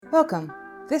Welcome.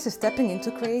 This is Stepping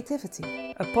into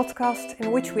Creativity, a podcast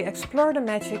in which we explore the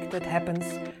magic that happens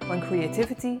when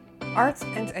creativity, art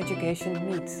and education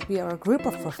meet. We are a group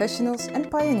of professionals and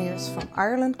pioneers from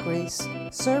Ireland, Greece,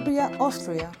 Serbia,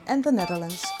 Austria and the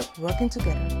Netherlands working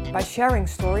together. By sharing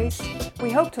stories,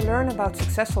 we hope to learn about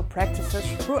successful practices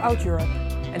throughout Europe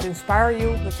and inspire you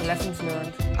with the lessons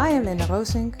learned. I am Linda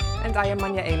Roosink. And I am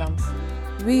Manja Eland.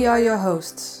 We are your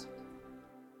hosts.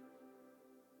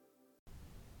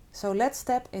 So let's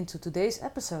step into today's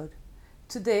episode.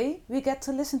 Today we get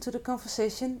to listen to the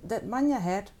conversation that Manja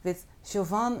had with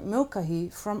Siobhan Mulcahy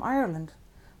from Ireland.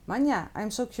 Manja,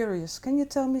 I'm so curious. Can you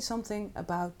tell me something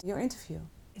about your interview?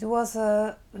 It was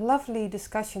a lovely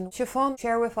discussion. Siobhan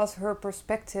shared with us her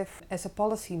perspective as a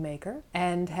policymaker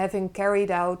and having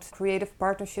carried out creative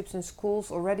partnerships in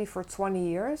schools already for 20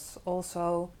 years.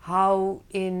 Also how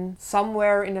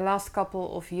somewhere in the last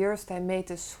couple of years they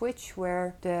made a switch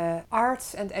where the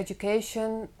arts and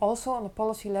education also on a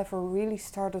policy level really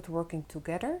started working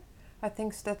together. I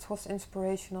think that was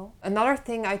inspirational. Another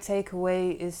thing I take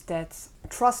away is that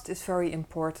trust is very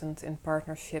important in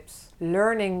partnerships.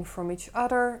 Learning from each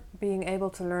other, being able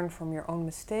to learn from your own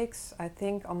mistakes. I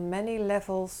think on many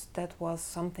levels that was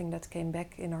something that came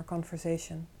back in our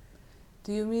conversation.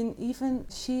 Do you mean even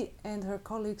she and her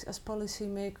colleagues as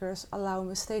policymakers allow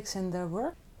mistakes in their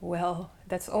work? Well,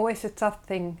 that's always a tough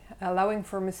thing, allowing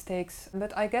for mistakes.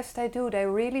 But I guess they do. They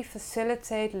really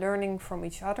facilitate learning from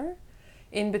each other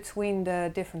in between the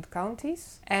different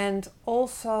counties, and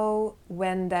also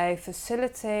when they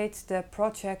facilitate the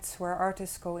projects where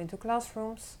artists go into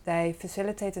classrooms, they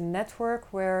facilitate a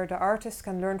network where the artists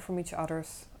can learn from each other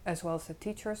as well as the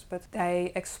teachers, but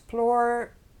they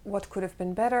explore what could have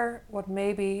been better, what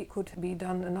maybe could be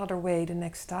done another way the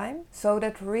next time. So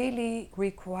that really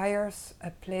requires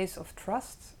a place of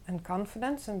trust and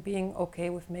confidence and being okay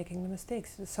with making the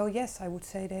mistakes. So yes, I would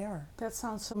say they are. That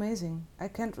sounds amazing. I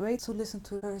can't wait to listen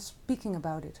to her speaking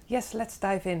about it. Yes, let's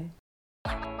dive in.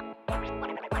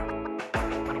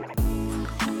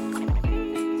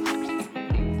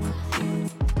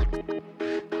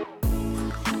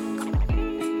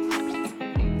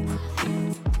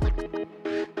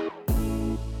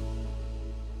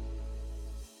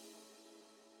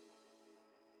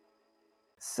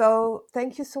 So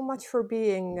thank you so much for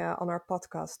being on our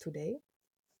podcast today.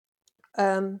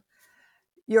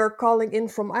 You're calling in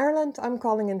from Ireland. I'm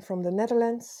calling in from the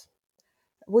Netherlands.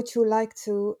 Would you like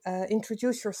to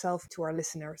introduce yourself to our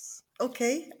listeners?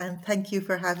 Okay, and thank you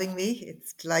for having me.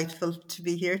 It's delightful to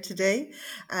be here today.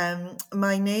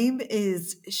 My name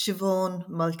is Siobhan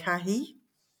Mulcahy,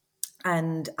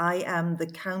 and I am the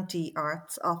County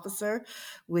Arts Officer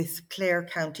with Clare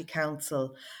County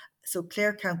Council. So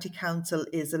Clare County Council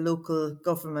is a local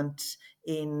government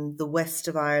in the west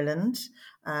of Ireland.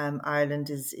 Ireland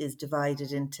is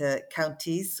divided into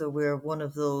counties, so we're one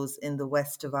of those in the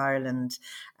west of Ireland.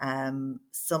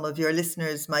 Some of your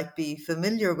listeners might be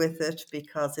familiar with it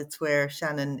because it's where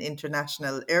Shannon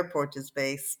International Airport is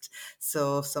based.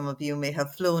 So some of you may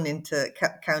have flown into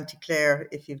County Clare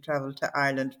if you've travelled to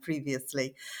Ireland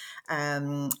previously.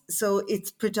 So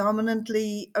it's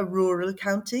predominantly a rural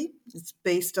county. It's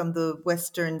based on the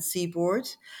western seaboard.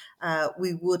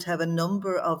 We would have a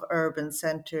number of urban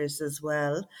centres as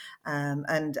well.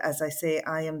 And as I say,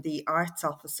 I am the arts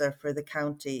officer for the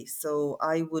county. So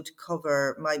I would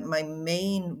cover, my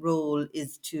main role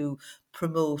is to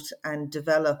promote and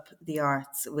develop the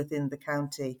arts within the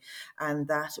county. And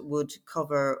that would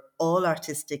cover all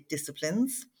artistic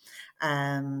disciplines.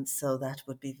 So that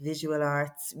would be visual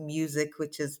arts, music,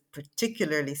 which is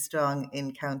particularly strong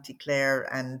in County Clare,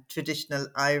 and traditional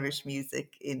Irish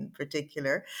music in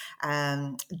particular,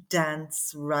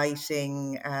 dance,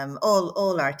 writing,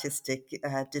 all artistic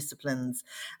disciplines.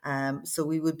 So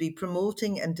we would be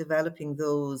promoting and developing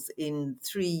those in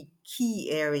three key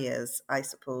areas, I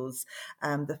suppose.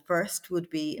 The first would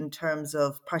be in terms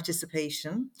of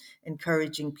participation,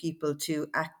 encouraging people to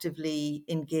actively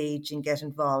engage and get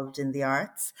involved in the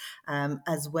arts,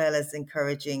 as well as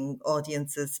encouraging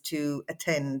audiences to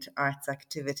attend arts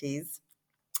activities.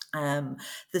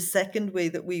 The second way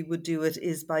that we would do it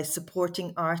is by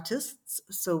supporting artists.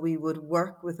 So we would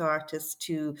work with artists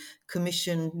to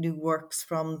commission new works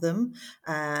from them.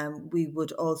 We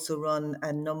would also run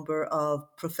a number of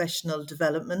professional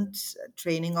development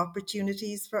training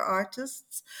opportunities for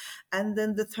artists. And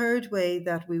then the third way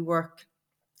that we work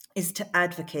is to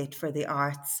advocate for the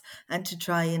arts and to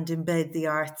try and embed the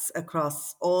arts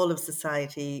across all of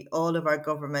society, all of our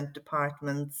government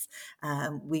departments.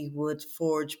 We would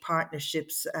forge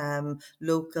partnerships,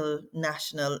 local,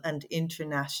 national, and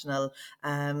international,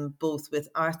 both with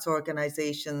arts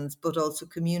organisations, but also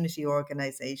community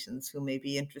organisations who may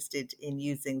be interested in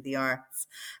using the arts.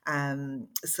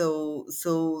 So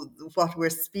what we're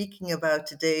speaking about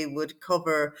today would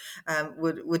cover,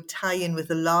 would tie in with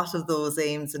a lot of those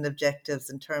aims and objectives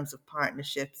in terms of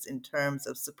partnerships, in terms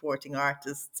of supporting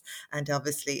artists, and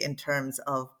obviously in terms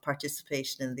of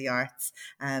participation in the arts.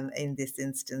 In this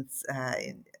instance,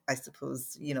 I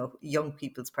suppose, young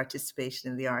people's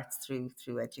participation in the arts through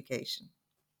education.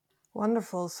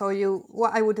 Wonderful. So you,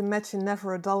 well, I would imagine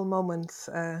never a dull moment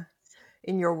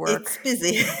in your work. It's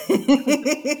busy.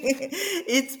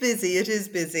 It's busy. It is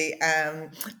busy.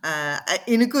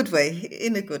 In a good way.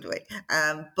 In a good way.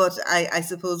 But I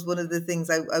suppose one of the things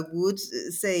I would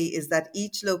say is that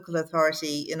each local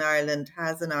authority in Ireland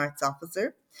has an arts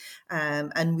officer.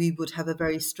 And we would have a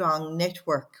very strong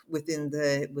network within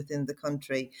the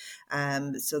country.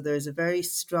 So there's a very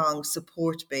strong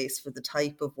support base for the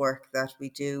type of work that we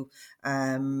do,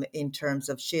 in terms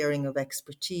of sharing of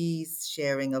expertise,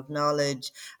 sharing of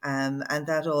knowledge, and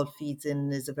that all feeds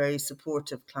in is a very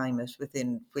supportive climate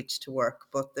within which to work.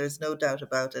 But there's no doubt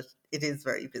about it, it is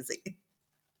very busy.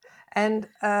 And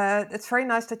it's very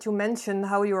nice that you mentioned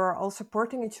how you are all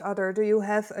supporting each other. Do you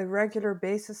have a regular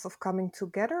basis of coming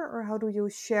together, or how do you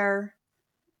share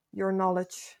your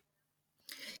knowledge?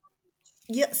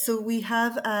 Yeah, so we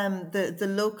have, the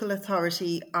local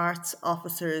authority Arts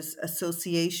Officers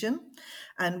Association,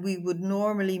 and we would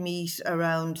normally meet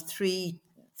around three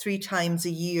times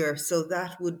a year. So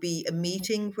that would be a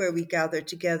meeting where we gather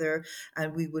together,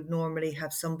 and we would normally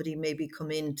have somebody maybe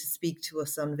come in to speak to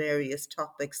us on various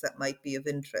topics that might be of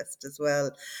interest as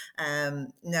well.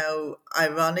 Now,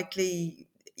 ironically,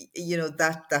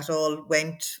 that all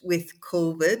went with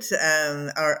COVID,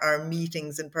 our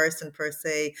meetings in person per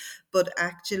se, but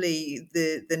actually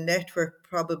the network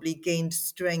probably gained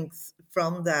strength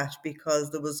from that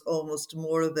because there was almost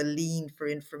more of a lean for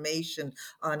information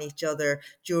on each other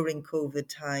during COVID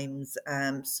times.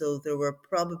 So there were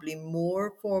probably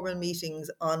more formal meetings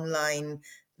online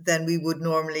than we would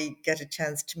normally get a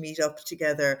chance to meet up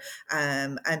together,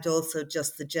 and also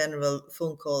just the general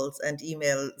phone calls and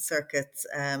email circuits.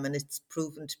 And it's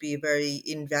proven to be a very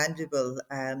invaluable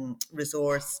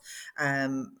resource,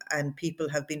 and people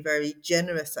have been very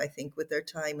generous, I think, with their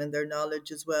time and their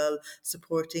knowledge as well,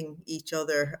 supporting each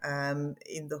other,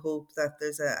 in the hope that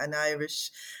there's an Irish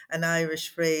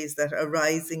phrase that a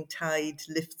rising tide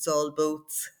lifts all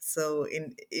boats. So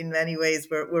in many ways,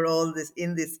 we're all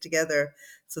in this together.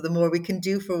 So the more we can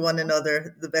do for one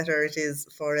another, the better it is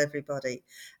for everybody.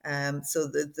 So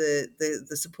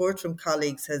the support from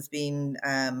colleagues has been,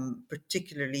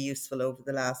 particularly useful over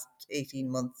the last 18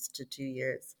 months to 2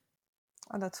 years.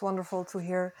 Oh, that's wonderful to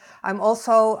hear.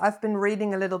 I've been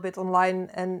reading a little bit online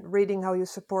and reading how you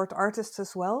support artists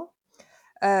as well.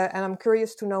 And I'm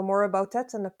curious to know more about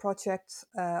that and the project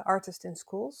Artist in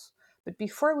Schools. But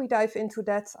before we dive into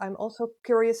that, I'm also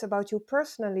curious about you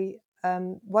personally.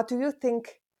 What do you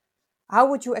think? How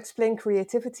would you explain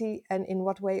creativity, and in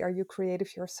what way are you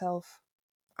creative yourself?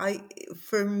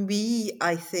 For me,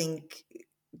 I think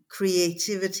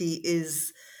creativity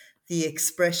is the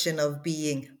expression of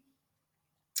being.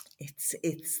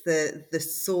 It's the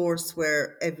source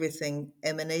where everything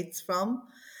emanates from,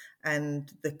 and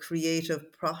the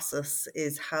creative process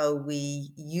is how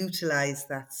we utilize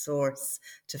that source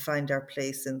to find our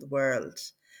place in the world.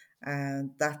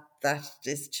 And that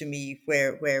is, to me,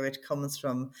 where it comes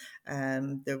from.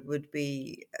 There would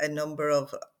be a number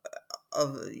of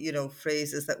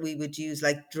phrases that we would use,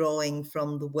 like drawing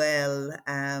from the well,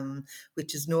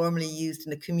 which is normally used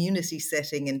in a community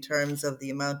setting in terms of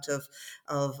the amount of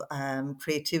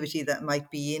creativity that might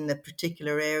be in a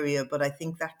particular area. But I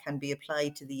think that can be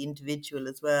applied to the individual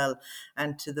as well,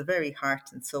 and to the very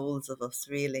heart and souls of us,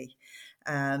 really.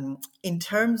 In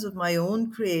terms of my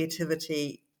own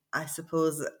creativity, I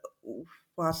suppose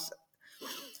what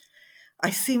I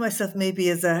see myself maybe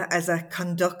as a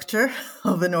conductor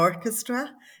of an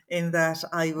orchestra, in that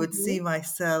I would see Mhm.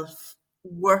 myself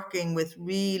working with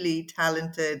really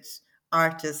talented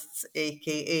artists,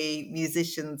 aka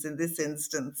musicians in this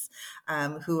instance,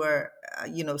 who are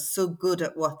so good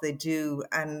at what they do.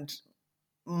 And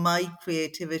my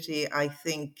creativity, I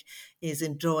think, is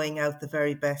in drawing out the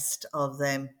very best of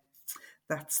them.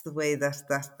 That's the way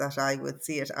that I would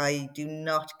see it. I do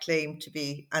not claim to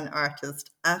be an artist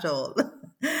at all.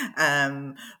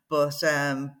 um, but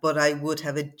I would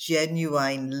have a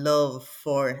genuine love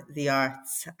for the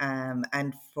arts,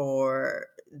 and for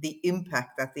the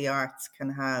impact that the arts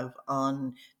can have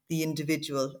on the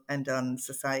individual and on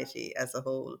society as a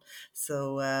whole.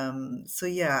 So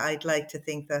yeah, I'd like to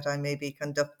think that I may be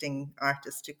conducting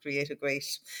artists to create a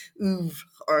great oeuvre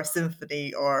or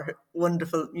symphony or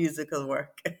wonderful musical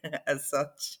work as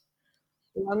such.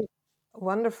 Won-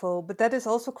 Wonderful. But that is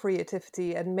also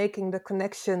creativity and making the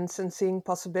connections and seeing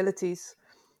possibilities.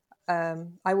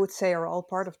 I would say are all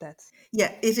part of that.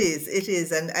 Yeah, it is. It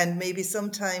is, and maybe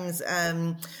sometimes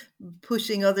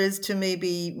pushing others to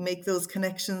maybe make those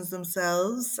connections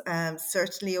themselves.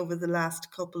 Certainly, over the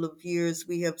last couple of years,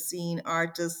 we have seen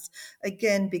artists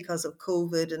again because of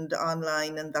COVID and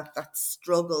online, and that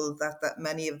struggle that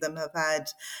many of them have had,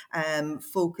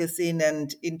 focus in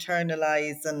and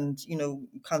internalize, and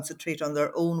concentrate on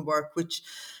their own work, which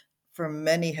for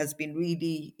many has been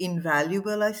really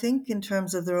invaluable, I think, in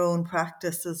terms of their own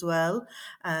practice as well.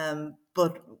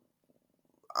 But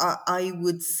I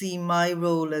would see my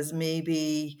role as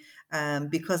maybe,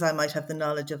 because I might have the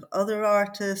knowledge of other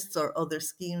artists or other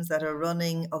schemes that are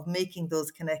running, of making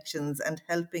those connections and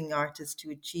helping artists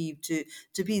to achieve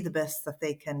to be the best that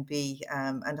they can be.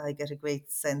 And I get a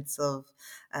great sense of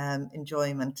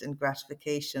enjoyment and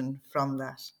gratification from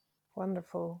that.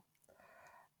 Wonderful.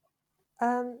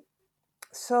 Um,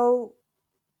 so,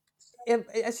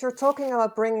 as you're talking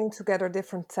about bringing together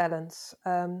different talents,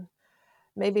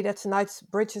 maybe that's a nice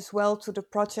bridge as well to the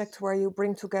project where you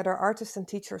bring together artists and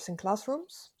teachers in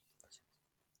classrooms,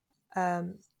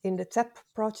 in the TEP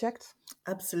project.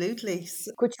 Absolutely.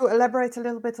 Could you elaborate a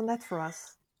little bit on that for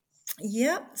us?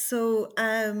 Yeah, so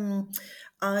I'm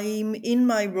in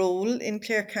my role in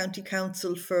Clare County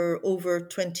Council for over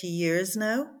 20 years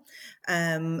now.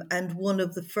 And one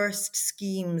of the first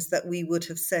schemes that we would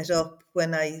have set up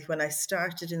when I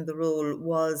started in the role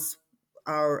was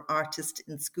our Artist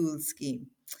in School scheme.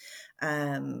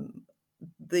 Um,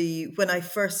 when I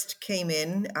first came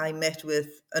in, I met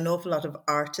with an awful lot of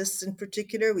artists in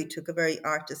particular. We took a very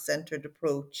artist centered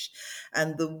approach.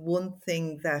 And the one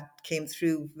thing that came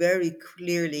through very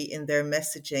clearly in their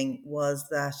messaging was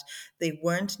that they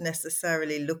weren't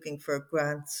necessarily looking for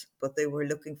grants, but they were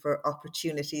looking for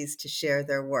opportunities to share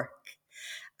their work.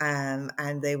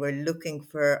 And they were looking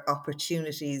for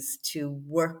opportunities to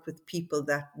work with people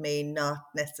that may not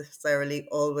necessarily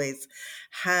always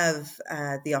have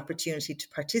the opportunity to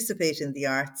participate in the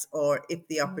arts, or if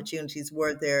the Mm. opportunities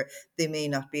were there, they may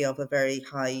not be of a very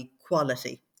high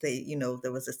quality.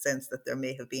 There was a sense that there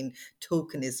may have been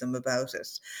tokenism about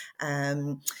it.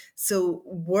 So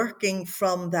working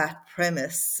from that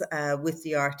premise with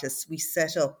the artists, we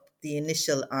set up the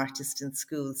initial Artist in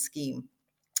School scheme,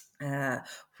 uh,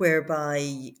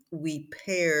 whereby we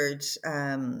paired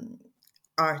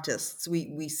artists.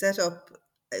 We set up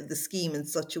the scheme in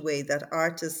such a way that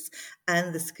artists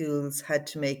and the schools had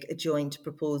to make a joint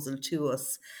proposal to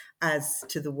us as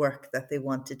to the work that they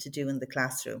wanted to do in the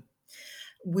classroom.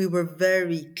 We were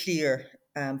very clear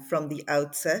from the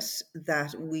outset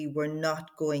that we were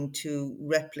not going to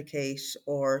replicate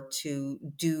or to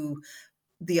do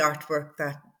the artwork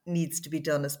that needs to be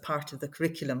done as part of the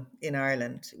curriculum in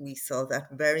Ireland. We saw that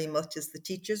very much as the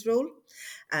teacher's role.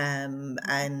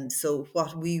 And so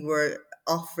what we were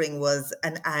offering was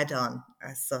an add-on,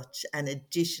 as such, an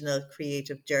additional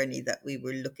creative journey that we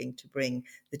were looking to bring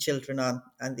the children on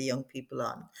and the young people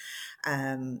on.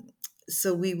 Um,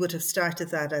 so we would have started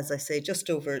that, as I say, just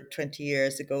over 20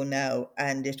 years ago now,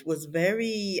 and it was a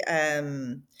very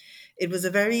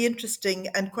interesting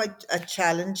and quite a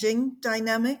challenging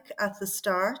dynamic at the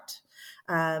start.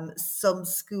 Some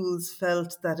schools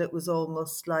felt that it was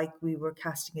almost like we were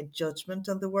casting a judgment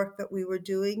on the work that we were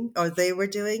doing, or they were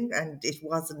doing, and it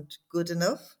wasn't good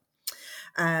enough.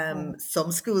 Mm.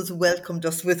 Some schools welcomed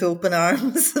us with open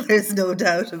arms, there's no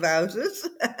doubt about it.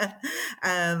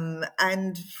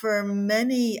 And for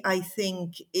many, I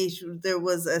think there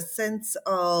was a sense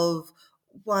of,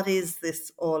 what is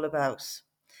this all about?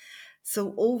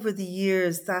 So over the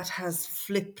years, that has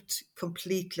flipped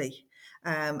completely.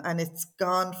 And it's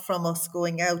gone from us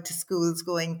going out to schools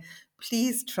going,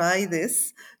 please try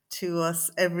this, to us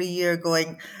every year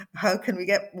going, how can we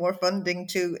get more funding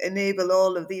to enable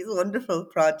all of these wonderful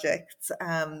projects?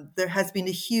 There has been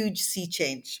a huge sea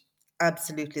change.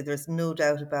 Absolutely. There's no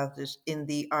doubt about it in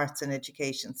the arts and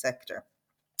education sector.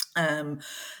 Um,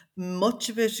 Much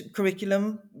of it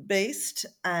curriculum based,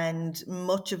 and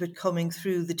much of it coming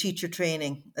through the teacher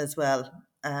training as well.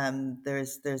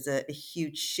 There's a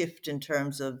huge shift in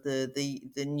terms of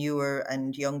the newer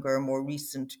and younger, more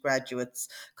recent graduates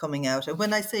coming out. And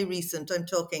when I say recent, I'm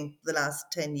talking the last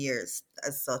 10 years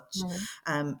as such.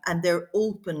 Mhm. And their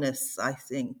openness, I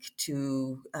think,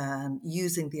 to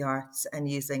using the arts and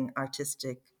using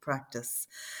artistic practice.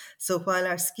 So while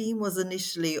our scheme was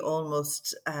initially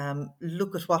almost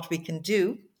look at what we can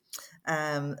do,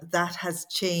 that has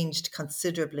changed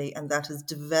considerably and that has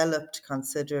developed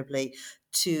considerably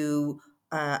to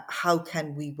how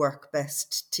can we work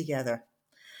best together.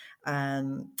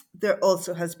 There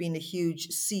also has been a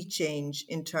huge sea change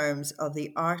in terms of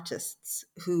the artists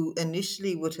who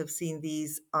initially would have seen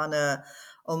these on a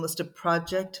almost a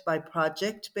project by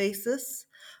project basis,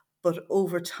 but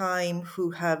over time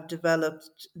who have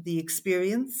developed the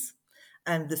experience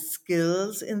and the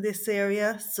skills in this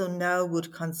area, so now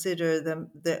would consider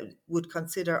would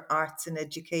consider arts and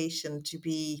education to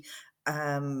be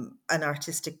an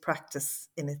artistic practice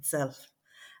in itself.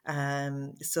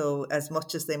 So as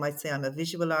much as they might say I'm a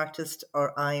visual artist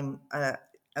or I'm a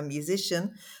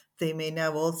musician, they may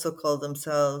now also call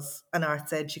themselves an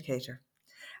arts educator,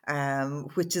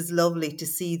 which is lovely to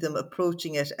see them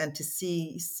approaching it and to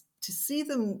see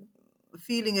them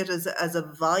feeling it as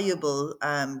a viable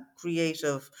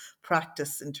creative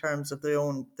practice in terms of their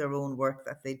own work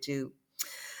that they do.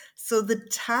 So the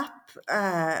TAP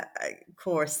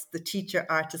course, the Teacher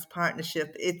Artist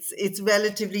Partnership, it's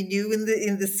relatively new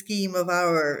in the scheme of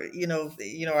our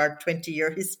our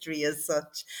 20-year history as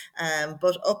such,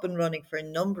 but up and running for a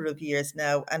number of years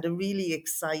now, and a really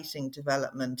exciting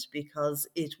development because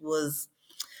it was,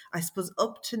 I suppose,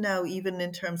 up to now, even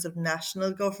in terms of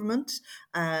national government,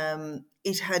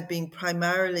 it had been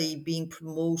primarily being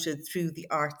promoted through the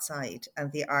art side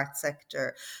and the art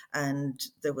sector. And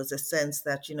there was a sense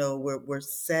that, we're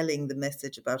selling the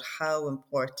message about how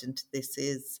important this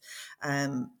is.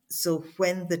 So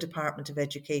when the Department of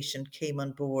Education came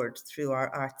on board through our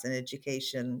Arts and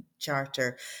Education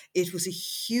Charter, it was a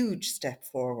huge step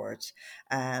forward.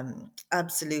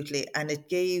 Absolutely. And it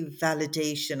gave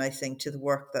validation, I think, to the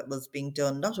work that was being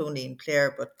done, not only in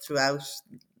Clare, but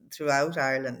throughout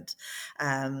Ireland.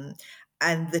 Um,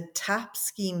 and the TAP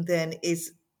scheme then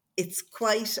it's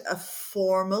quite a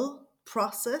formal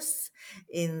process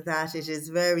in that it is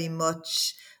very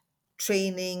much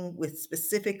training with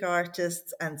specific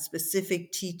artists and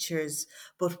specific teachers.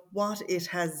 But what it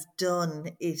has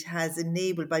done, it has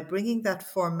enabled, by bringing that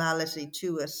formality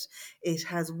to it, it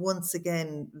has once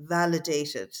again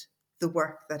validated the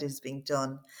work that is being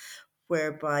done,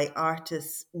 whereby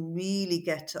artists really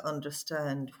get to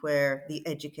understand where the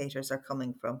educators are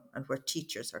coming from and where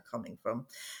teachers are coming from.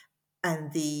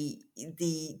 And the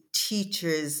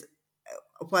teachers,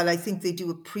 while I think they do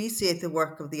appreciate the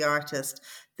work of the artist,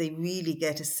 they really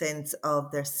get a sense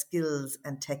of their skills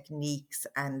and techniques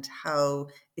and how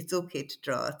it's okay to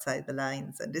draw outside the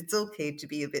lines, and it's okay to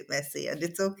be a bit messy, and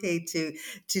it's okay to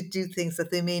do things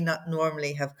that they may not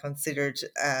normally have considered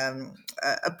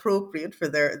appropriate for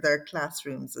their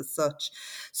classrooms as such.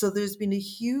 So there's been a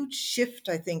huge shift,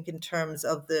 I think, in terms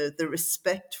of the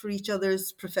respect for each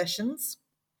other's professions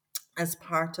as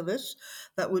part of it.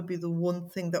 That would be the one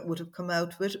thing that would have come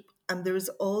out of it. And there's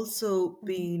also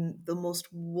been the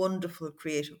most wonderful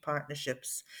creative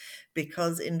partnerships,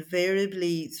 because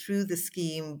invariably through the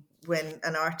scheme, when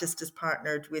an artist is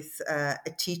partnered with a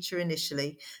teacher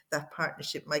initially, that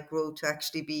partnership might grow to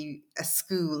actually be a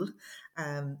school.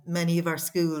 Many of our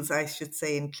schools, I should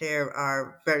say, in Clare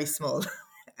are very small.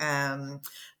 um,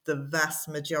 the vast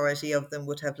majority of them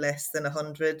would have less than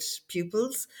 100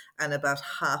 pupils, and about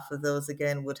half of those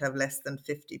again would have less than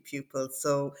 50 pupils.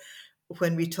 So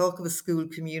when we talk of a school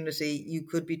community, you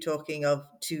could be talking of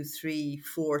 2, 3,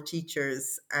 4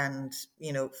 teachers and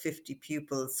 50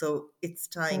 pupils. So it's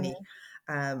tiny.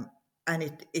 Um, and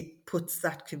it puts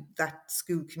that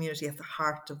school community at the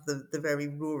heart of the very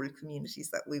rural communities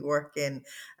that we work in,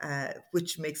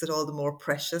 which makes it all the more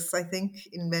precious, I think,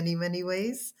 in many, many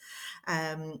ways.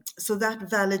 So that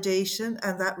validation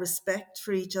and that respect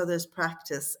for each other's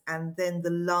practice, and then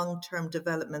the long-term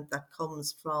development that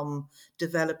comes from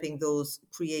developing those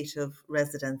creative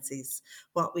residencies.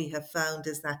 What we have found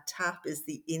is that TAP is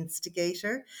the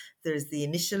instigator. There's the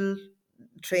initial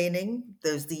training,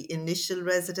 there's the initial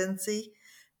residency,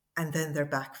 and then they're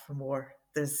back for more.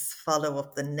 there's follow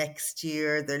up the next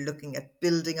year. They're looking at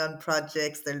building on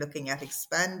projects. They're looking at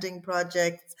expanding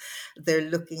projects. They're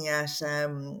looking at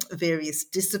various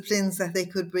disciplines that they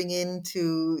could bring in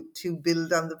to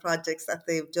build on the projects that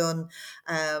they've done.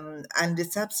 And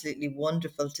it's absolutely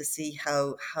wonderful to see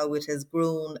how it has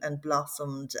grown and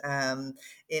blossomed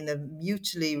in a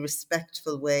mutually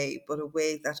respectful way, but a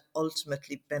way that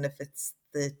ultimately benefits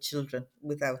the children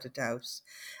without a doubt.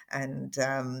 And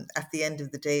at the end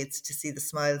of the day, it's to see the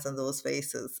smiles on those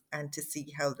faces and to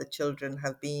see how the children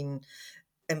have been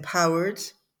empowered,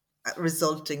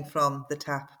 resulting from the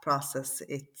TAP process.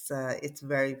 It's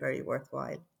very, very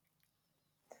worthwhile.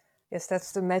 Yes,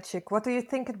 that's the magic. What do you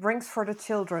think it brings for the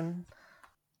children?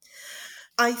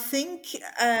 I think,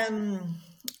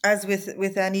 as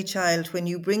with any child, when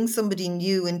you bring somebody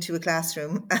new into a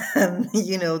classroom,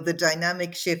 the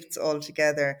dynamic shifts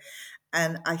altogether.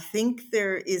 And I think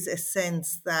there is a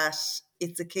sense that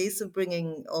it's a case of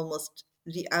bringing almost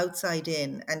the outside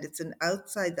in, and it's an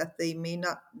outside that they may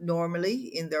not normally,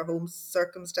 in their home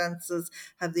circumstances,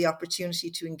 have the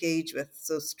opportunity to engage with.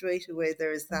 So straight away,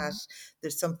 there is that.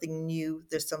 There's something new.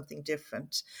 There's something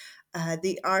different.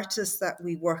 The artists that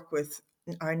we work with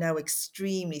are now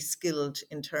extremely skilled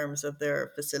in terms of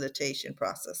their facilitation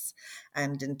process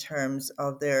and in terms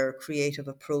of their creative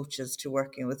approaches to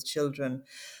working with children.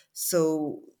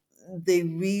 So they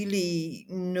really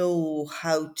know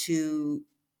how to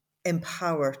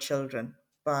empower children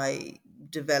by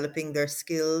developing their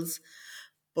skills,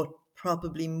 but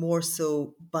probably more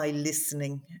so by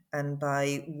listening and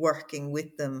by working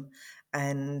with them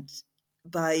and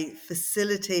by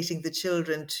facilitating the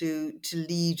children to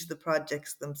lead the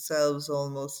projects themselves.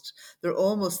 Almost they're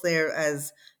almost there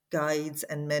as guides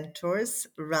and mentors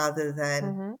rather than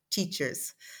Mm-hmm.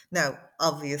 teachers. Now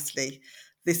obviously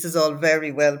this is all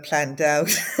very well planned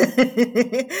out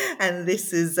and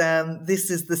this is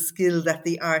the skill that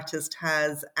the artist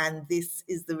has, and this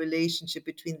is the relationship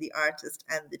between the artist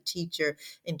and the teacher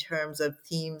in terms of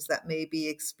themes that may be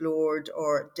explored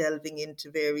or delving into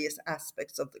various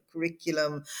aspects of the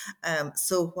curriculum.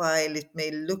 So while it may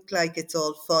look like it's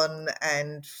all fun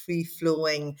and free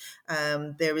flowing,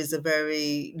 there is a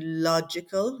very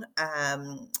logical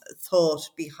thought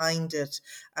behind it,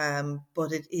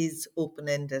 but it is open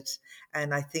ended.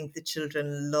 And I think the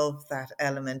children love that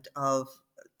element of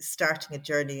starting a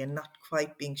journey and not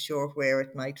quite being sure where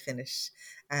it might finish.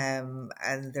 And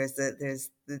there's the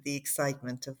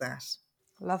excitement of that.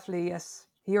 Lovely, yes.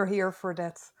 Here for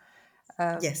that.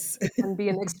 Yes. It can be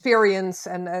an experience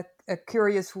and a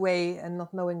curious way and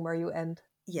not knowing where you end.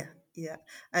 Yeah, yeah.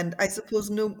 And I suppose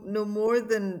no more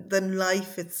than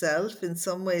life itself. In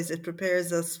some ways, it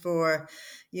prepares us for,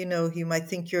 you might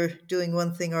think you're doing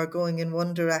one thing or going in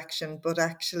one direction, but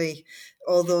actually,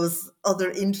 all those other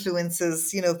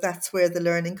influences, that's where the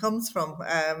learning comes from.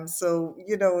 So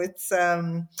it's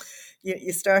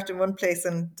you start in one place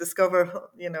and discover,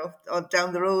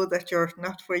 down the road that you're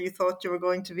not where you thought you were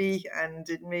going to be, and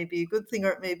it may be a good thing or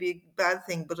it may be a bad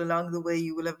thing, but along the way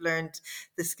you will have learned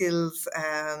the skills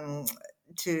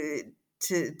to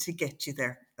to get you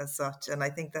there as such. And I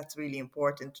think that's really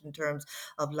important in terms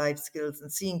of life skills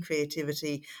and seeing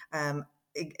creativity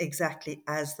exactly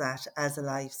as that, as a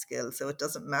life skill. So it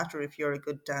doesn't matter if you're a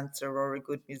good dancer or a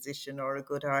good musician or a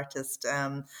good artist.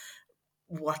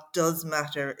 What does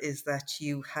matter is that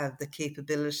you have the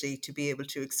capability to be able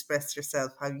to express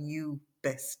yourself how you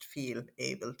best feel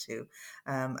able to,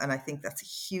 and I think that's a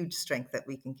huge strength that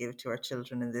we can give to our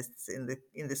children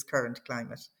in this current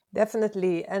climate.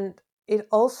 Definitely. And it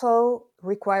also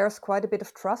requires quite a bit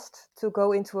of trust to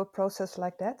go into a process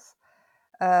like that.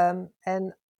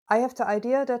 And I have the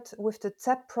idea that with the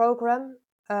TAP program,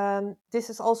 this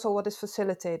is also what is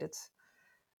facilitated,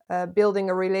 building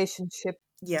a relationship.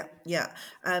 Yeah, yeah,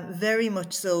 very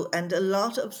much so. And a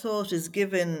lot of thought is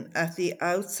given at the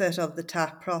outset of the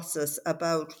TAP process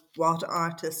about what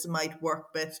artists might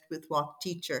work best with what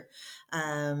teacher.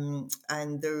 And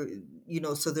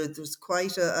there's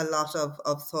quite a lot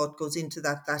of thought goes into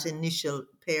that initial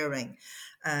pairing.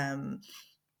 Um,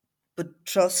 but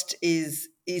trust is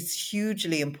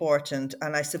hugely important,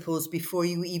 and I suppose before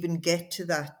you even get to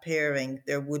that pairing,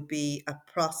 there would be a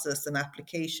process, an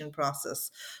application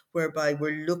process, whereby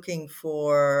we're looking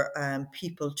for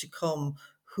people to come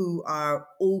who are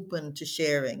open to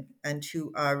sharing and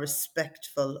who are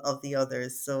respectful of the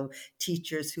others. So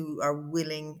teachers who are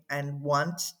willing and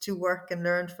want to work and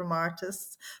learn from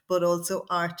artists, but also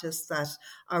artists that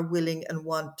are willing and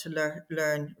want to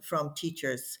learn from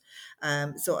teachers.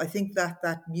 So I think that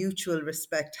that mutual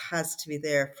respect has to be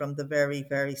there from the very,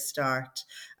 very start.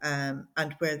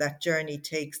 And where that journey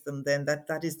takes them, then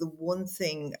that is the one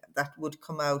thing that would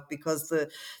come out, because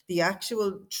the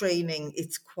actual training,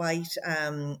 it's quite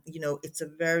it's a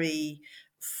very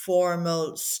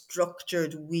formal,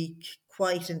 structured week,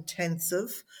 quite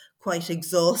intensive, quite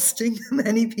exhausting,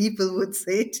 many people would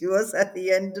say to us at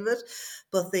the end of it.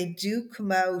 But they do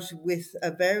come out with a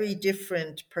very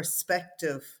different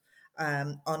perspective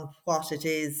on what it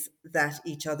is that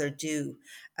each other do.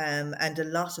 And a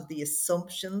lot of the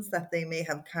assumptions that they may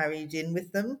have carried in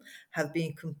with them have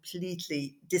been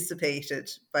completely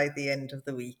dissipated by the end of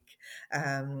the week.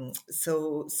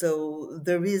 So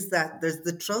there is that, there's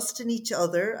the trust in each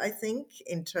other, I think,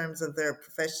 in terms of their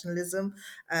professionalism,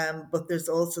 but there's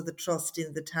also the trust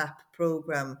in the TAP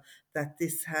program, that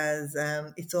this has,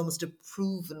 it's almost a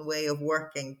proven way of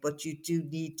working, but you do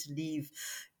need to leave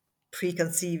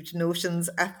preconceived notions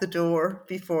at the door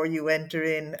before you enter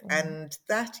in. And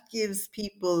that gives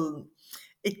people,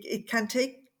 it can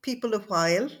take people a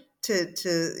while to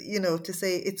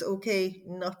say it's okay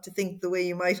not to think the way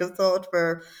you might have thought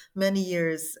for many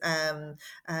years,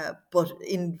 but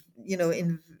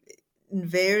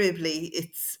invariably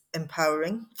it's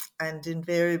empowering, and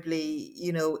invariably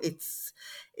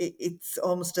it's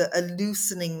almost a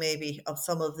loosening maybe of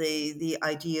some of the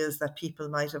ideas that people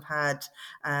might have had,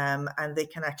 and they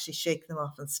can actually shake them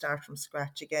off and start from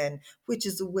scratch again, which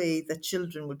is a way that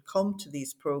children would come to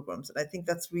these programs. And I think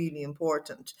that's really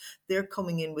important. They're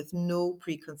coming in with no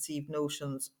preconceived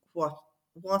notions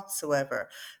whatsoever.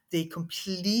 They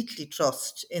completely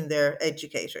trust in their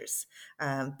educators,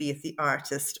 be it the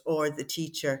artist or the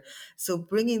teacher. So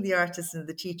bringing the artist and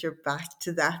the teacher back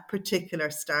to that particular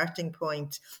starting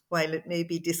point, while it may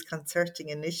be disconcerting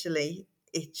initially,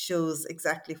 it shows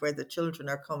exactly where the children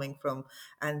are coming from,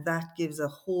 and that gives a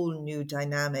whole new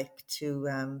dynamic to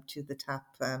the TAP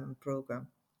program.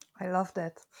 I love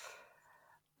that.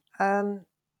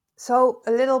 So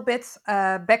a little bit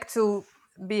back to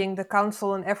being the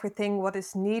council and everything, what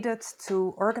is needed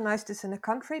to organize this in a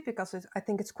country, because I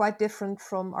think it's quite different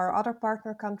from our other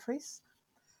partner countries.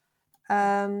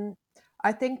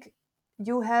 I think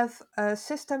you have a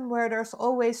system where there's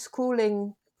always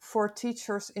schooling for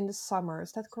teachers in the summer.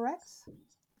 Is that correct?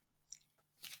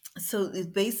 So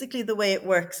basically the way it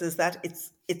works is that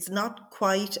it's not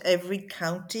quite every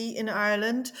county in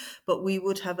Ireland, but we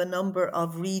would have a number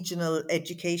of regional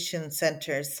education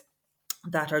centres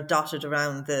that are dotted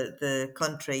around the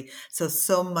country. So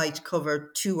some might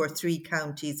cover 2 or 3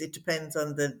 counties. It depends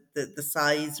on the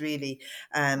size really,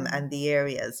 and the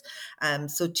areas.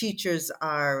 So teachers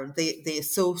they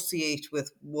associate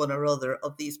with one or other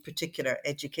of these particular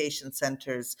education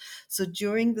centres. So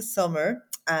during the summer,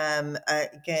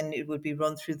 again, it would be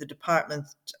run through the Department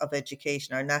of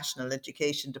Education, our National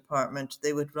Education Department.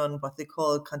 They would run what they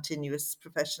call continuous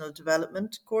professional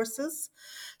development courses.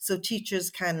 So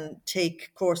teachers can take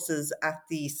courses at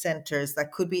the centres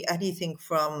that could be anything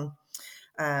from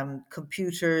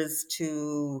computers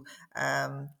to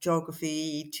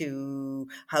geography to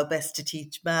how best to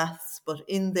teach maths. But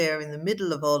in there, in the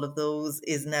middle of all of those,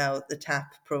 is now the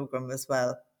TAP program as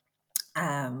well.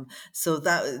 So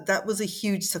that was a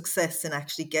huge success in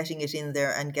actually getting it in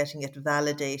there and getting it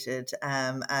validated,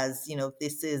 as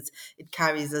it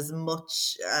carries as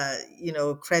much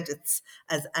credits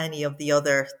as any of the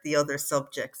other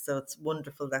subjects. So it's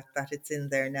wonderful that it's in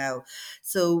there now.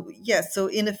 So so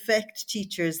in effect,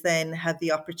 teachers then have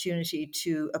the opportunity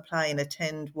to apply and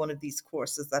attend one of these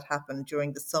courses that happen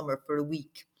during the summer for a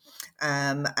week.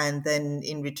 And then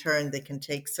in return, they can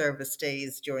take service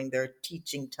days during their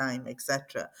teaching time,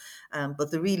 etc.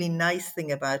 But the really nice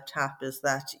thing about TAP is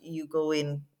that you go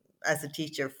in as a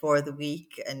teacher for the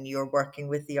week, and you're working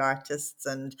with the artists,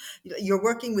 and you're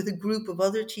working with a group of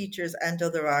other teachers and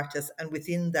other artists, and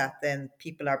within that then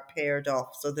people are paired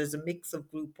off, so there's a mix of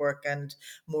group work and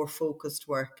more focused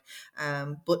work,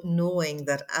 but knowing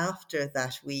that after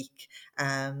that week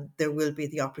there will be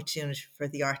the opportunity for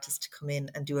the artist to come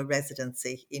in and do a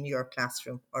residency in your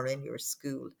classroom or in your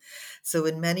school. So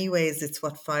in many ways it's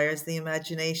what fires the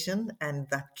imagination, and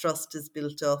that trust is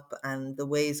built up and the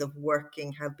ways of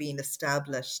working have been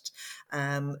established.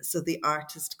 So the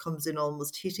artist comes in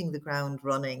almost hitting the ground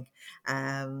running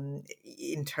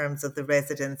in terms of the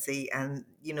residency, and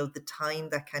the time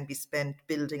that can be spent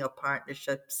building up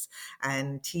partnerships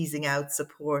and teasing out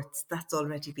supports, that's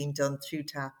already been done through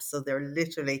TAP. So they're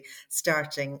literally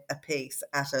starting apace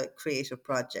at a creative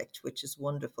project, which is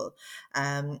wonderful.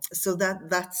 So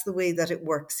that's the way that it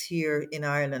works here in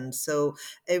Ireland. So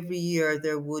every year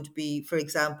there would be, for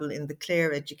example, in the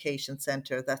Clare Education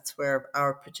Centre, that's where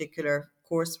our particular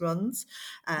course runs.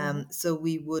 Mm-hmm. So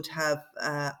we would have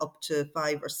up to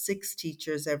 5 or 6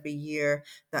 teachers every year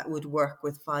that would work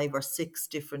with 5 or 6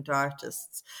 different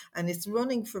artists. And it's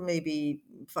running for maybe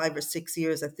 5 or 6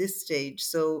 years at this stage.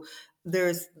 So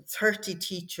there's 30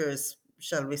 teachers,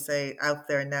 shall we say, out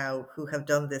there now who have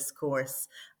done this course.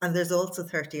 And there's also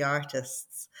 30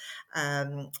 artists.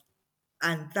 And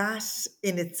that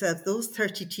in itself, those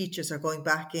 30 teachers are going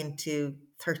back into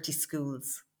 30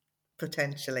 schools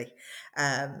potentially.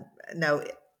 Now,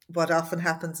 what often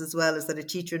happens as well is that a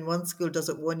teacher in one school does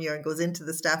it one year and goes into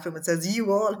the staff room and says,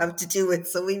 you all have to do it.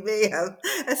 So we may have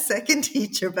a second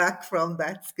teacher back from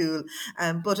that school.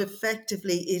 But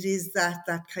effectively, it is that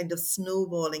kind of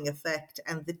snowballing effect,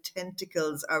 and the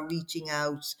tentacles are reaching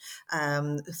out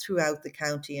throughout the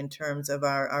county in terms of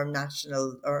our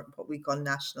national, or what we call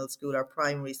national school, our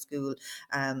primary school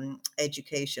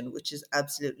education, which is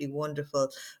absolutely wonderful.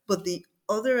 But the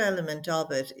other element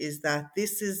of it is that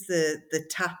this is the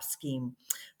TAP scheme,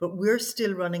 but we're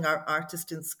still running our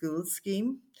Artist in School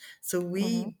scheme. So Mm-hmm.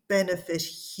 we benefit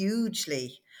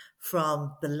hugely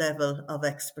from the level of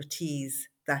expertise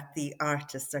that the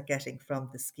artists are getting from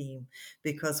the scheme.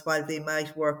 Because while they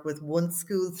might work with one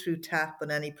school through TAP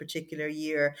in any particular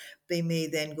year, they may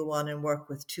then go on and work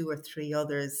with 2 or 3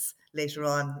 others later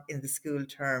on in the school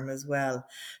term as well.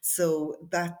 So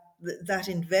that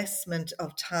investment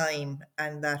of time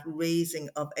and that raising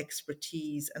of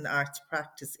expertise and arts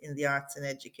practice in the arts and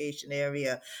education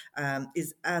area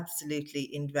is absolutely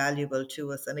invaluable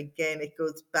to us. And again, it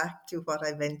goes back to what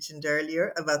I mentioned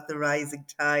earlier about the rising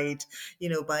tide.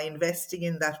 By investing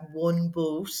in that one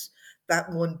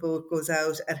boat goes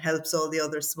out and helps all the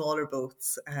other smaller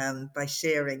boats by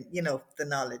sharing, the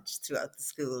knowledge throughout the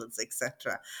schools,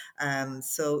 etc.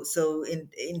 So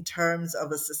in terms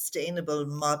of a sustainable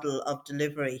model of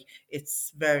delivery,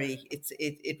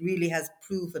 it really has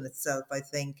proven itself, I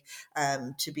think,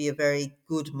 to be a very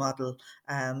good model,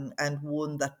 and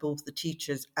one that both the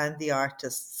teachers and the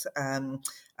artists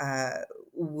uh,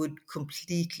 would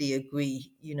completely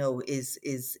agree, is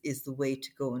the way to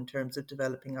go in terms of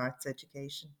developing arts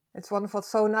education. It's wonderful.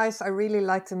 It's so nice. I really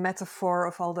like the metaphor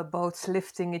of all the boats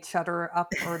lifting each other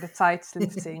up, or the tides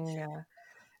lifting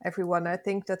everyone. I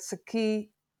think that's a key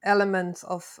element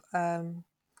of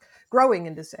growing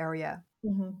in this area.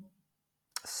 Mhm.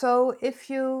 So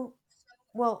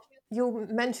well, you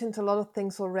mentioned a lot of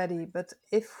things already, but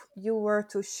if you were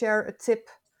to share a tip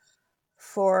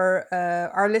for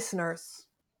our listeners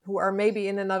who are maybe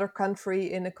in another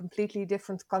country in a completely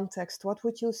different context, what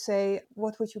would you say?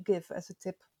 What would you give as a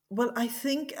tip? Well, I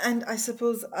think, and I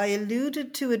suppose I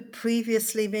alluded to it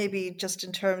previously, maybe just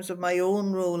in terms of my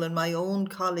own role and my own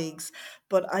colleagues,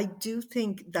 but I do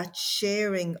think that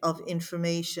sharing of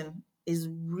information is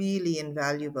really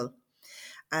invaluable.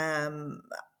 Um,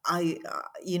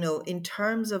 in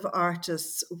terms of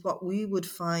artists, what we would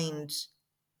find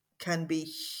can be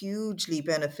hugely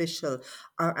beneficial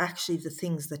are actually the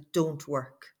things that don't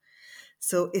work.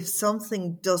 So if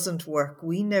something doesn't work,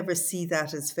 we never see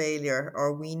that as failure,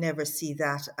 or we never see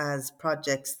that as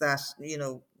projects that,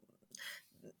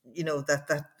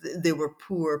 that they were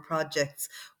poor projects.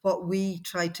 What we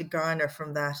try to garner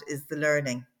from that is the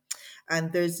learning.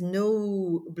 And there's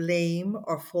no blame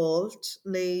or fault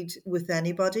laid with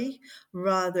anybody.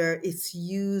 Rather, it's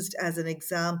used as an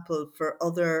example for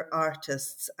other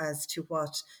artists as to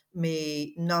what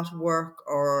may not work,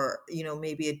 or,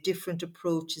 maybe a different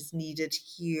approach is needed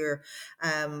here.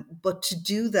 But to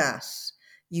do that,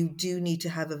 you do need to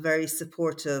have a very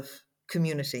supportive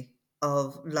community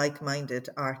of like-minded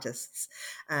artists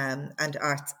and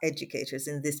arts educators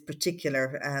in this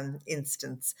particular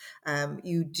instance.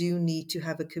 You do need to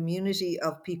have a community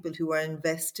of people who are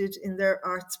invested in their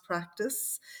arts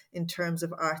practice in terms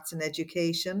of arts and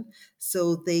education,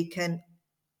 so they can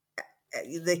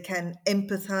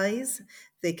empathize,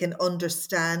 they can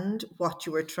understand what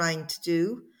you are trying to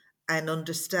do, and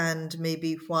understand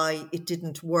maybe why it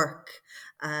didn't work.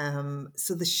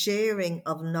 So the sharing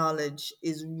of knowledge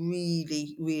is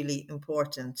really, really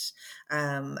important.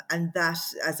 And that,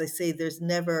 as I say, there's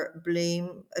never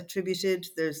blame attributed.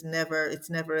 It's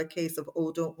never a case of,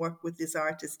 oh, don't work with this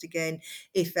artist again.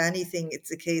 If anything,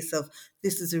 it's a case of,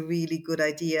 this is a really good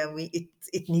idea, and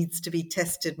it needs to be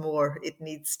tested more. It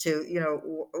needs to,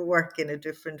 work in a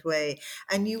different way.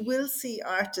 And you will see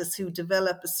artists who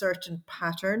develop a certain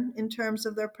pattern in terms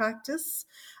of their practice.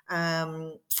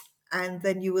 And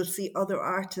then you will see other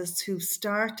artists who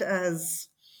start as,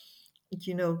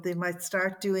 they might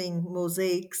start doing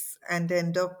mosaics and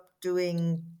end up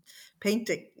doing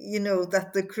painting,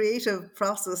 that the creative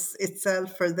process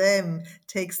itself for them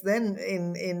takes then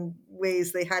in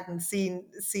ways they hadn't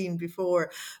seen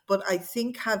before. But I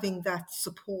think having that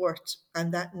support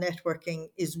and that networking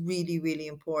is really, really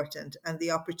important, and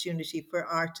the opportunity for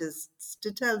artists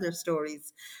to tell their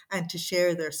stories and to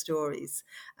share their stories.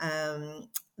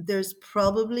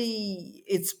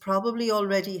 It's probably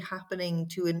already happening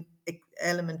to an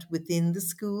element within the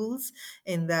schools,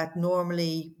 in that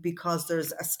normally, because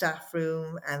there's a staff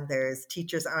room and there's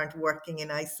teachers aren't working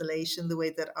in isolation the way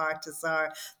that artists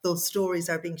are, those stories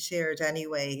are being shared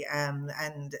anyway,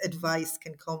 and advice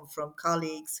can come from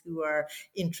colleagues who are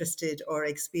interested or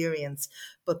experienced.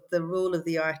 But the role of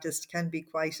the artist can be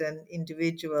quite an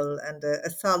individual and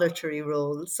a solitary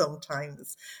role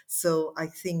sometimes. So I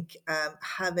think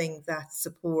having that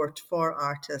support for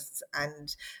artists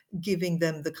and giving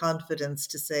them the confidence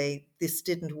to say, this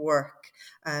didn't work,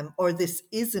 or this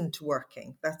isn't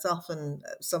working. That's often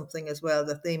something as well,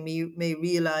 that they may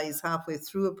realize halfway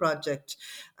through a project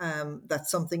that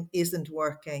something isn't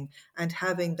working, and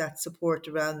having that support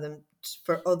around them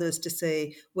for others to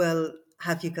say, well,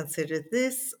 have you considered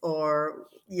this? Or,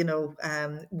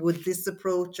 would this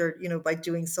approach, or, by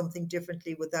doing something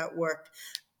differently, would that work?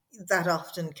 That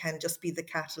often can just be the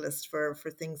catalyst for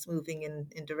things moving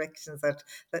in directions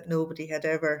that nobody had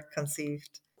ever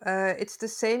conceived. It's the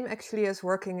same actually as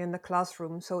working in the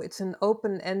classroom. So it's an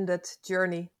open-ended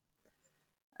journey.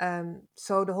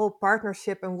 So the whole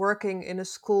partnership and working in a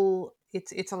school,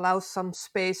 it allows some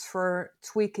space for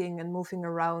tweaking and moving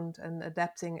around and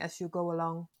adapting as you go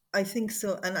along. I think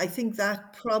so. And I think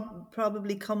that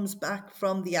probably comes back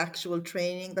from the actual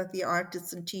training that the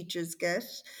artists and teachers get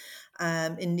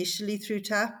initially through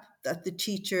TAP, that the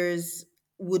teachers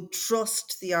would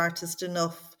trust the artist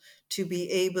enough to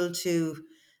be able to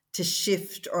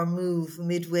shift or move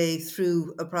midway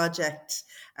through a project.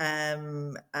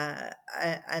 And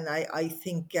I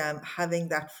think having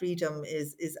that freedom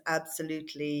is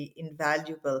absolutely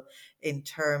invaluable in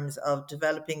terms of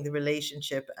developing the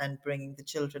relationship and bringing the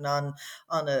children on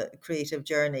a creative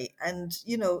journey, and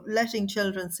letting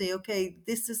children say, okay,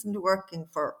 this isn't working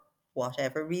for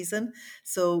whatever reason.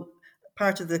 So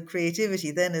part of the creativity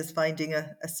then is finding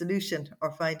a solution,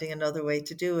 or finding another way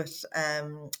to do it,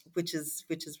 which is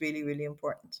really, really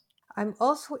important. I'm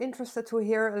also interested to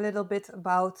hear a little bit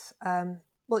about,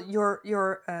 well, your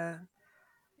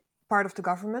part of the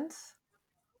government,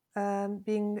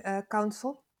 being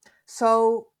council.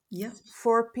 So Yeah.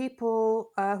 for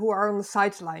people who are on the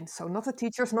sidelines, so not the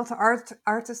teachers, not the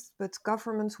artists, but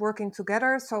governments working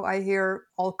together. So I hear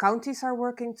all counties are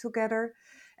working together,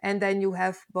 and then you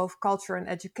have both culture and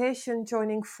education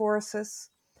joining forces.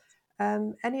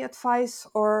 Any advice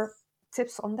or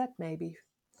tips on that, maybe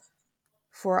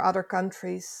for other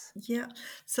countries? Yeah.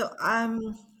 So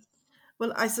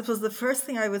well, I suppose the first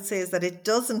thing I would say is that it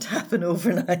doesn't happen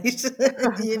overnight.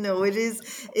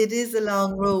 It is a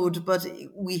long road, but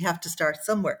we have to start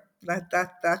somewhere.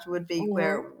 That would be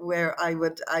Mhm. where I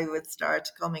would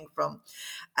start coming from.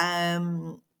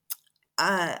 Um,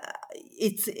 uh,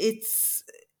 it's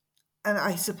and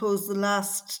I suppose the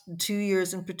last 2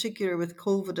 years in particular, with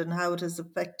COVID and how it has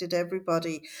affected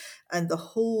everybody, and the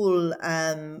whole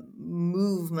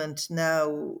movement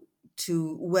now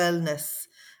to wellness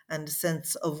and a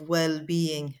sense of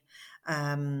well-being,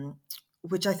 um,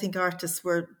 which I think artists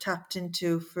were tapped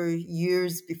into for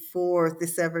years before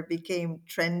this ever became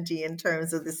trendy in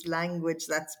terms of this language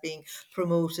that's being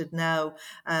promoted now.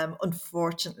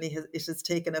 Unfortunately, it has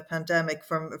taken a pandemic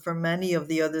for many of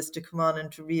the others to come on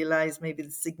and to realise maybe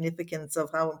the significance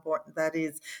of how important that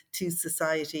is to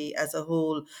society as a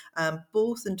whole,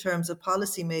 both in terms of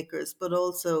policymakers, but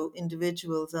also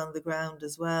individuals on the ground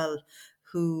as well,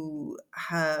 who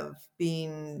have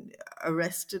been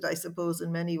arrested, I suppose,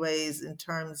 in many ways, in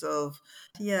terms of,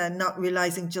 yeah, not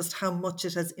realizing just how much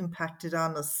it has impacted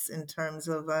on us in terms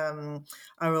of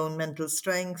our own mental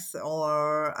strength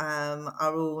or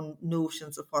our own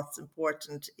notions of what's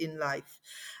important in life.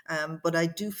 But I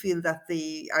do feel that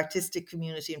the artistic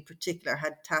community in particular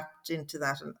had tapped into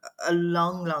that a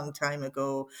long, long time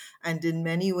ago. And in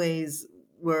many ways,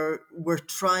 we're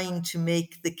trying to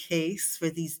make the case for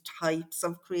these types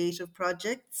of creative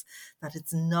projects, that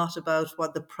it's not about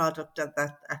what the product at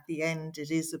the end. It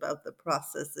is about the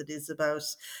process. It is about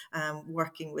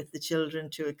working with the children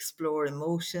to explore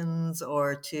emotions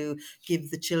or to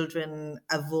give the children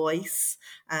a voice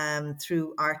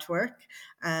through artwork.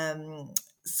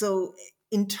 So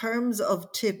in terms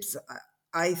of tips,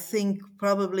 I think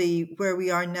probably where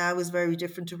we are now is very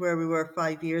different to where we were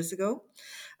 5 years ago.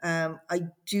 I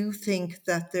do think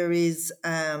that there is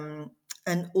an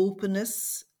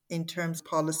openness in terms of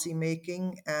policy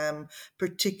making,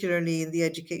 particularly in the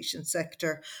education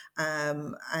sector,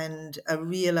 and a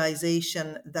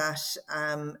realization that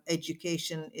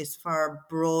education is far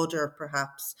broader,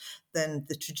 perhaps, than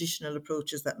the traditional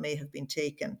approaches that may have been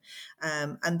taken.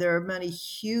 And there are many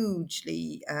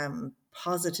hugely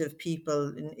positive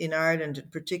people in Ireland in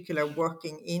particular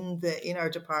working in our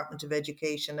Department of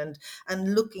Education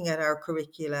and looking at our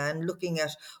curricula and looking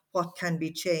at what can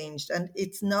be changed. And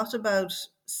it's not about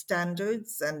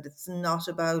standards and it's not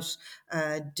about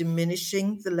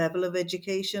diminishing the level of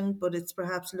education, but it's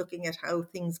perhaps looking at how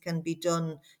things can be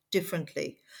done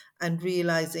differently and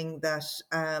realizing that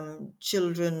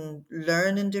children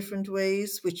learn in different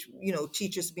ways, which,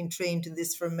 teachers have been trained in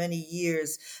this for many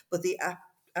years, but the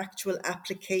actual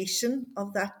application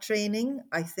of that training,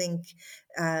 I think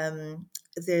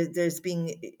there's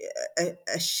been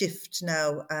a shift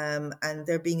now, and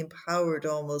they're being empowered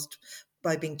almost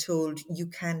by being told you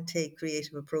can take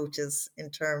creative approaches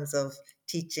in terms of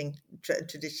teaching,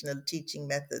 traditional teaching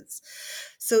methods.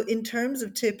 So in terms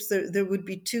of tips, there would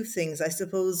be two things. I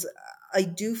suppose I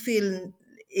do feel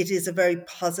it is a very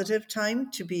positive time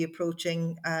to be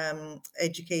approaching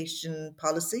education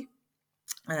policy.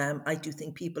 I do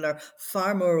think people are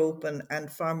far more open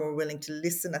and far more willing to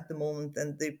listen at the moment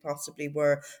than they possibly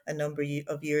were a number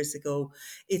of years ago.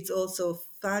 It's also a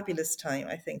fabulous time,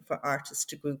 I think, for artists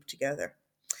to group together.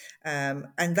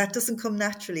 And that doesn't come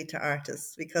naturally to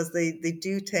artists because they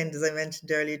do tend, as I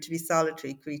mentioned earlier, to be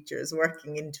solitary creatures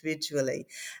working individually.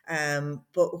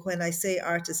 But when I say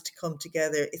artists to come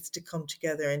together, it's to come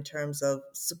together in terms of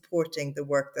supporting the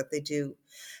work that they do.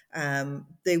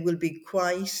 They will be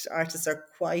artists are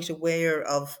quite aware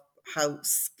of how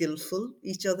skillful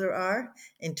each other are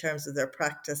in terms of their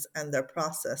practice and their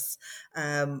process.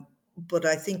 But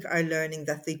I think are learning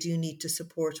that they do need to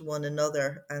support one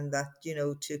another and that,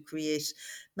 to create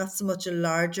not so much a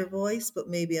larger voice, but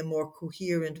maybe a more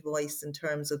coherent voice in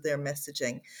terms of their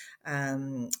messaging.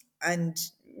 And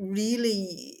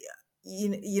really,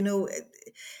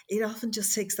 it often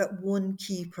just takes that one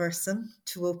key person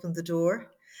to open the door.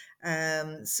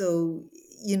 So,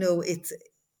 it's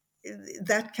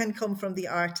that can come from the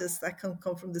artists, that can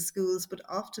come from the schools, but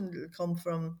often it'll come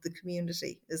from the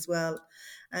community as well.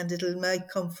 And might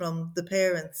come from the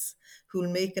parents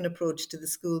who'll make an approach to the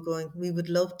school going, we would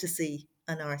love to see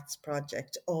an arts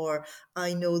project, or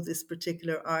I know this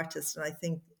particular artist and I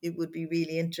think it would be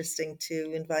really interesting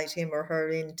to invite him or her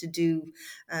in to do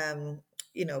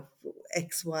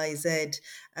X, Y, Z.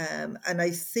 And I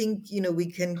think,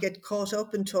 we can get caught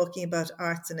up in talking about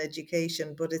arts and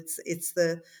education, but it's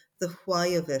the why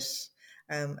of it.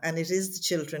 And it is the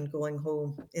children going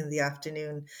home in the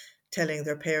afternoon telling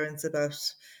their parents about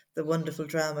the wonderful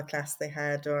drama class they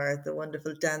had or the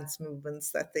wonderful dance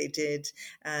movements that they did.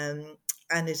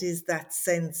 And it is that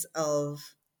sense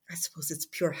of, I suppose it's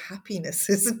pure happiness,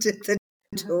 isn't it? That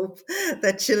hope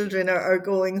that children are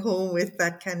going home with,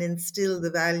 that can instill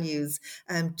the values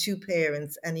to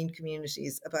parents and in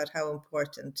communities about how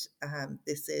important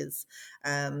this is.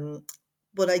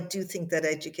 But I do think that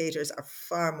educators are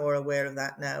far more aware of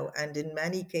that now. And in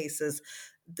many cases,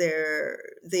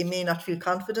 they may not feel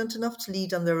confident enough to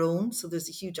lead on their own. So there's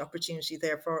a huge opportunity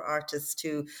there for artists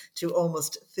to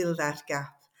almost fill that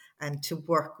gap and to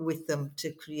work with them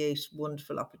to create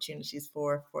wonderful opportunities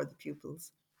for the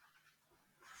pupils.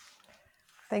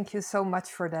 Thank you so much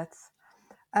for that.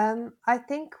 I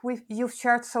think you've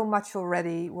shared so much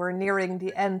already. We're nearing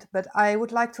the end, but I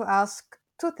would like to ask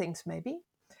two things maybe.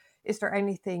 Is there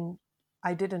anything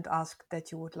I didn't ask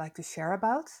that you would like to share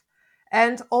about?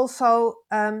 And also,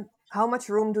 how much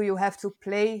room do you have to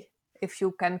play, if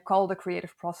you can call the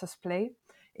creative process play,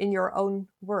 in your own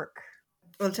work?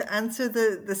 Well, to answer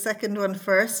the second one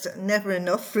first, never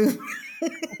enough room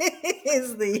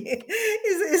is the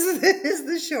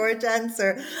short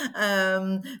answer.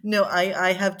 No,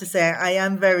 I have to say I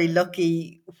am very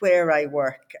lucky where I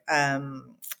work,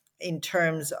 in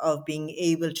terms of being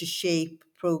able to shape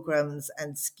programs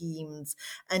and schemes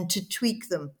and to tweak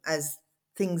them as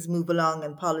things move along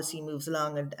and policy moves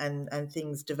along and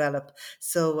things develop.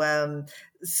 So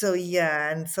yeah,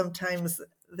 and sometimes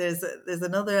there's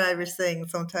another Irish saying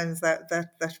sometimes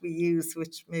that we use,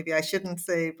 which maybe I shouldn't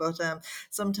say, but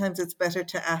sometimes it's better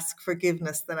to ask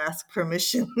forgiveness than ask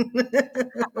permission.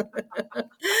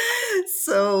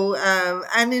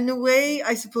 And in a way,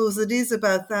 I suppose it is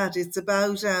about that. It's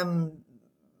about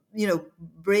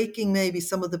breaking maybe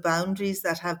some of the boundaries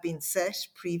that have been set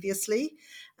previously,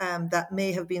 that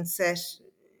may have been set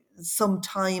some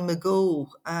time ago,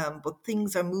 but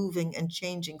things are moving and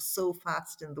changing so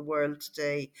fast in the world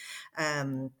today.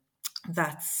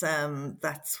 That's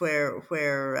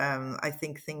where I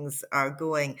think things are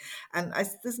going, and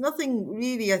there's nothing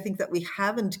really I think that we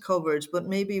haven't covered, but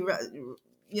maybe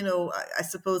I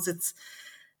suppose it's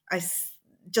I s-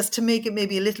 just to make it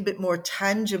maybe a little bit more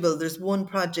tangible, there's one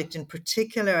project in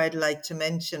particular I'd like to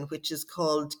mention, which is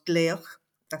called Gléoch.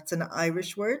 That's an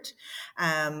Irish word,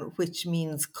 which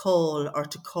means call or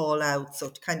to call out. So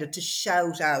to kind of to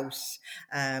shout out,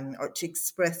 or to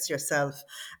express yourself.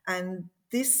 And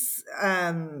this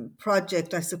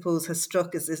project, I suppose, has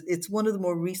struck us. It's one of the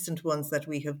more recent ones that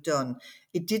we have done.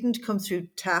 It didn't come through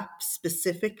TAP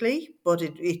specifically, but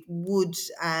it would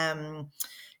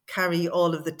carry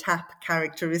all of the TAP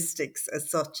characteristics as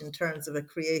such in terms of a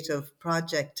creative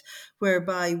project,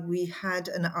 whereby we had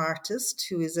an artist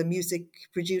who is a music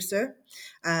producer,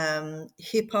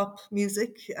 hip hop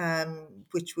music,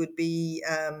 which would be,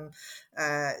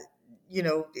 I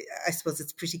suppose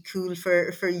it's pretty cool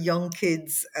for young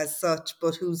kids as such,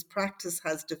 but whose practice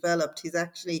has developed. He's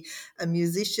actually a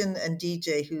musician and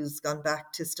DJ who's gone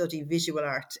back to study visual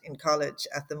art in college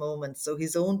at the moment. So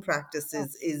his own practice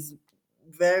is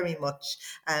very much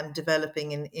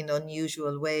developing in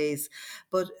unusual ways.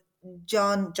 But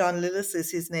John Lillis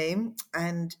is his name,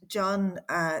 and John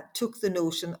took the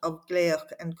notion of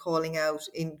Gléoch and calling out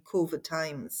in COVID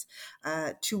times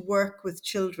to work with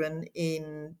children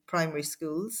in primary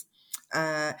schools,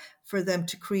 for them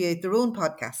to create their own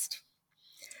podcast,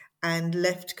 and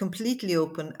left completely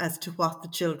open as to what the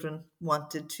children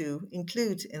wanted to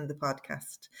include in the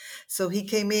podcast. So he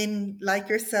came in like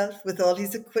yourself with all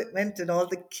his equipment and all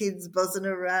the kids buzzing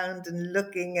around and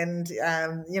looking and,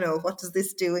 what does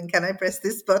this do? And can I press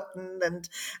this button?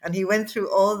 And he went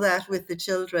through all that with the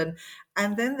children.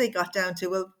 And then they got down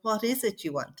to, well, what is it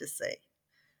you want to say?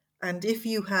 And if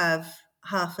you have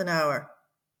half an hour,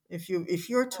 if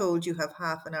you're told you have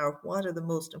half an hour, what are the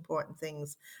most important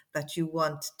things that you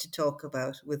want to talk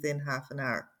about within half an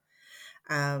hour?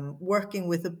 Working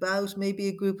with about maybe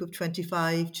a group of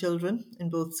 25 children in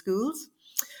both schools.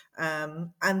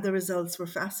 And the results were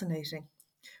fascinating.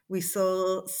 We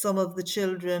saw some of the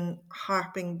children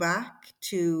harping back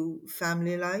to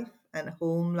family life and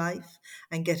home life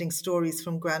and getting stories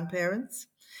from grandparents.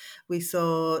 We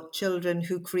saw children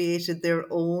who created their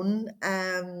own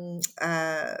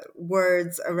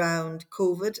words around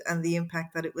COVID and the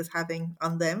impact that it was having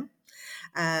on them.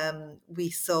 We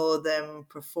saw them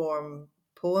perform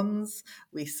poems,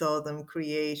 we saw them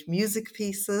create music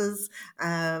pieces,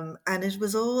 and it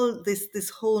was all this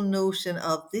whole notion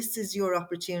of this is your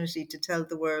opportunity to tell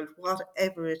the world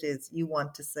whatever it is you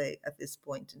want to say at this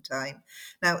point in time.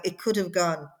 Now, it could have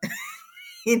gone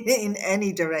in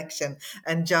any direction.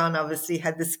 And John obviously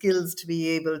had the skills to be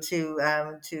able to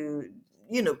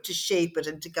shape it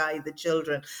and to guide the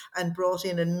children, and brought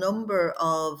in a number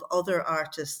of other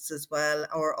artists as well,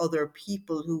 or other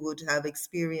people who would have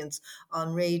experience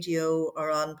on radio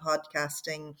or on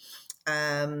podcasting.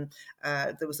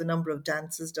 There was a number of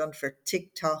dances done for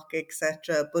TikTok,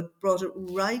 etc., but brought it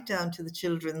right down to the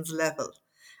children's level.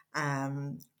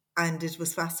 Um, and it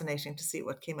was fascinating to see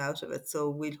what came out of it. So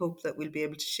we'll hope that we'll be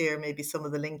able to share maybe some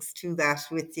of the links to that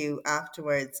with you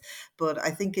afterwards. But I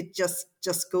think it just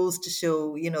goes to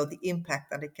show, the impact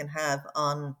that it can have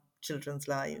on children's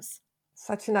lives.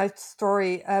 Such a nice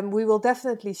story. We will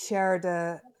definitely share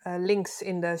the links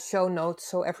in the show notes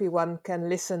so everyone can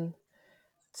listen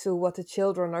to what the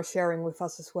children are sharing with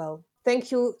us as well.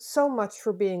 Thank you so much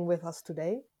for being with us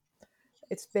today.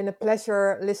 It's been a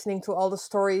pleasure listening to all the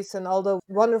stories and all the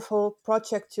wonderful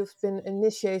projects you've been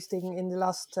initiating in the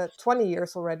last 20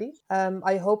 years already.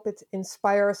 I hope it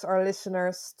inspires our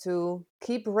listeners to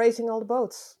keep raising all the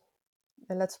boats.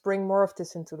 And let's bring more of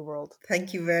this into the world.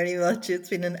 Thank you very much. It's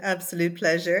been an absolute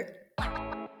pleasure.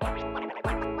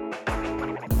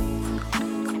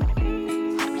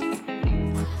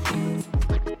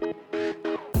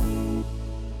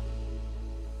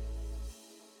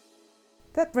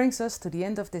 That brings us to the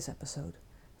end of this episode.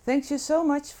 Thank you so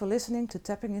much for listening to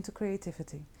Tapping into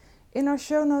Creativity. In our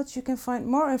show notes you can find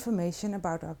more information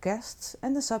about our guests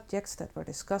and the subjects that were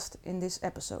discussed in this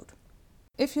episode.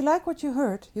 If you like what you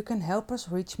heard, you can help us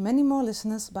reach many more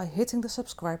listeners by hitting the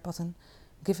subscribe button,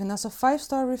 giving us a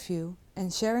 5-star review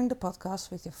and sharing the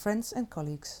podcast with your friends and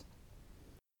colleagues.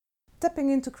 Tapping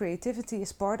into Creativity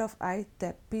is part of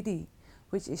ITAP-PD,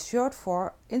 which is short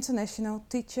for International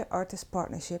Teacher-Artist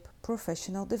Partnership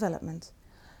Professional Development.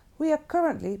 We are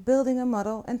currently building a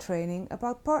model and training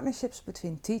about partnerships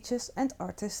between teachers and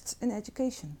artists in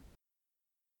education.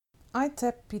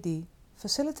 ITAP-PD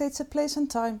facilitates a place and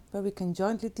time where we can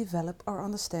jointly develop our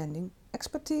understanding,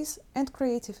 expertise and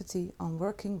creativity on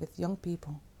working with young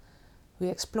people. We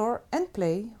explore and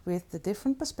play with the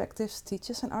different perspectives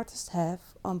teachers and artists have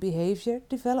on behavior,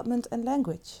 development and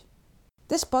language.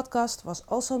 This podcast was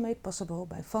also made possible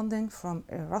by funding from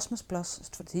Erasmus Plus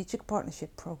Strategic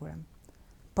Partnership Program.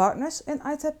 Partners in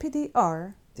ITAP-PD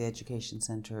are the Education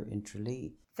Center in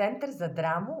Tralee, Centar za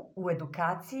dramu u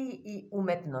edukaciji i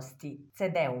umetnosti,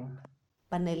 CEDEUM.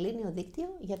 Πανελλήνιο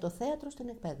Δίκτυο για το Θέατρο στην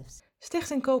Εκπαίδευση.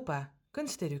 Stichting COPA,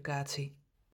 Kunsteducatie.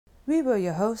 We were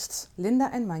your hosts, Linda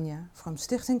and Manja, from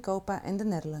Stichting COPA in the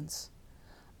Netherlands.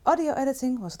 Audio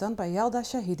editing was done by Yalda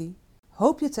Shahidi.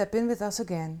 Hope you tap in with us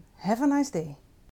again. Have a nice day.